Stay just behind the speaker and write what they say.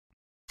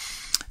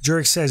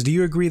Jurek says, do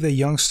you agree the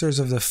youngsters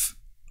of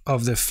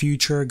the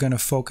future are going to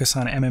focus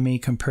on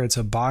MMA compared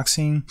to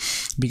boxing?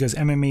 Because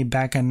MMA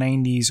back in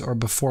 90s or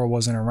before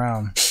wasn't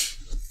around.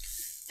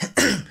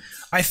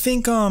 I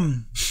think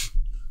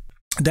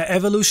the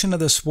evolution of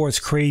the sport's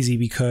crazy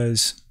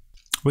because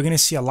we're going to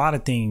see a lot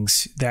of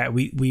things that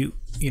we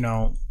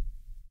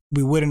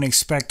wouldn't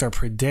expect or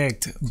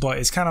predict, but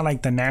it's kind of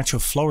like the natural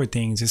flow of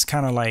things. It's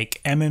kind of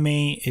like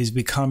MMA is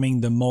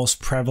becoming the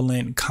most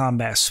prevalent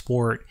combat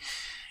sport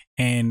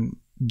and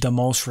the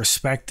most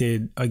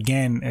respected,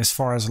 again, as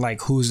far as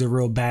like who's the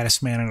real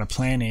baddest man on the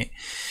planet.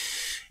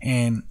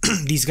 And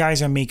these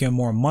guys are making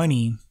more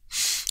money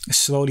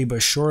slowly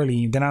but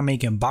surely. They're not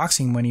making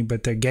boxing money,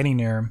 but they're getting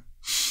there.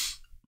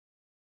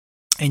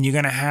 And you're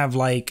going to have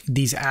like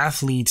these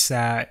athletes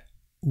that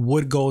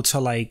would go to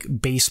like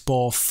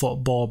baseball,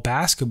 football,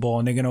 basketball,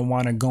 and they're going to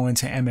want to go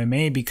into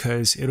MMA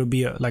because it'll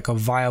be like a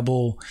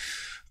viable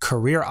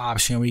career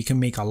option where you can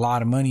make a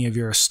lot of money if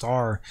you're a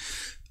star.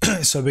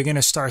 So we're going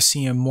to start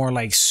seeing more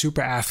like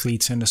super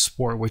athletes in the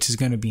sport, which is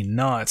going to be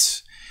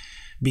nuts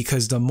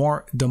because the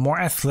more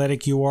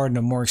athletic you are,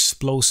 the more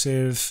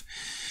explosive,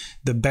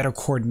 the better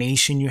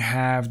coordination you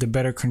have, the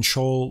better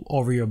control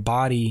over your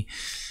body,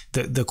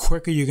 the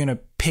quicker you're going to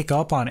pick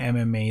up on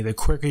MMA, the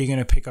quicker you're going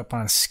to pick up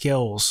on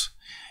skills,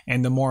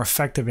 and the more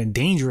effective and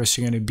dangerous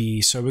you're going to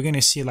be. So we're going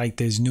to see like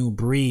this new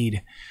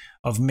breed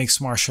of mixed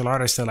martial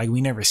artists that like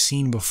we never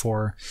seen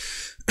before.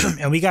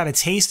 And we got a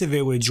taste of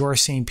it with George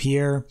St.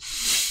 Pierre.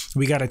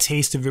 We got a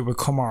taste of it with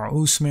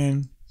Kamaru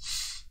Usman.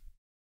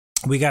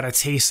 We got a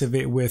taste of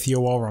it with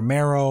Yoel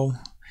Romero.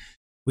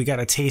 We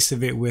got a taste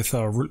of it with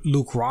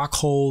Luke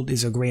Rockhold,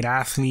 is a great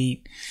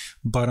athlete.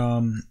 But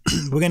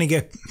we're going to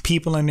get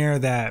people in there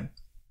that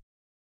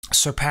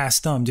surpass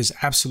them, just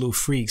absolute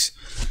freaks.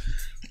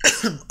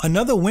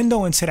 Another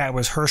window into that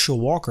was Herschel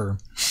Walker.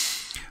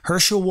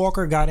 Herschel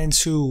Walker got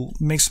into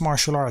mixed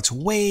martial arts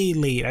way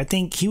late. I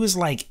think he was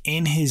like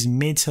in his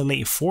mid to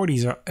late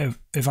 40s,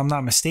 if I'm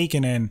not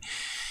mistaken. And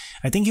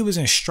I think he was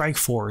in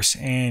Strikeforce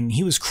and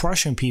he was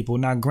crushing people.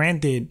 Now,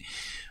 granted,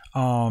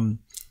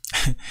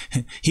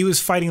 he was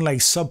fighting like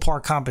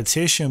subpar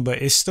competition,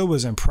 but it still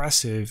was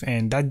impressive.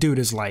 And that dude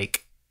is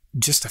like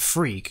just a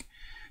freak,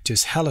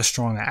 just hella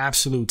strong, an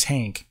absolute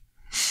tank.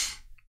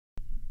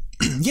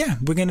 Yeah,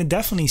 we're going to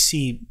definitely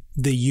see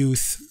the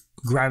youth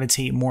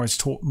gravitate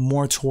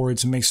more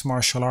towards mixed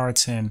martial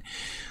arts and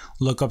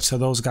look up to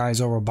those guys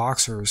over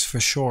boxers for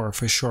sure.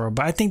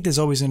 But I think there's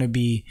always going to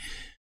be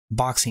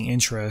boxing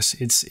interest.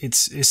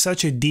 It's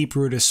such a deep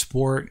rooted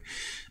sport.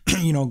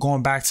 You know,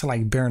 going back to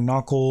like bare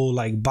knuckle,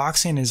 like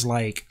boxing is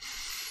like,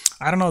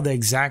 I don't know the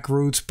exact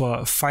roots,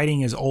 but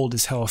fighting is old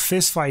as hell.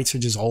 Fist fights are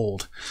just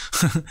old.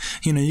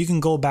 You know, you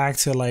can go back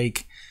to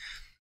like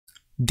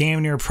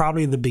damn near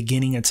probably the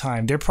beginning of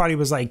time. There probably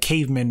was like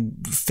cavemen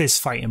fist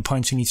fighting,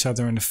 punching each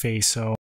other in the face. So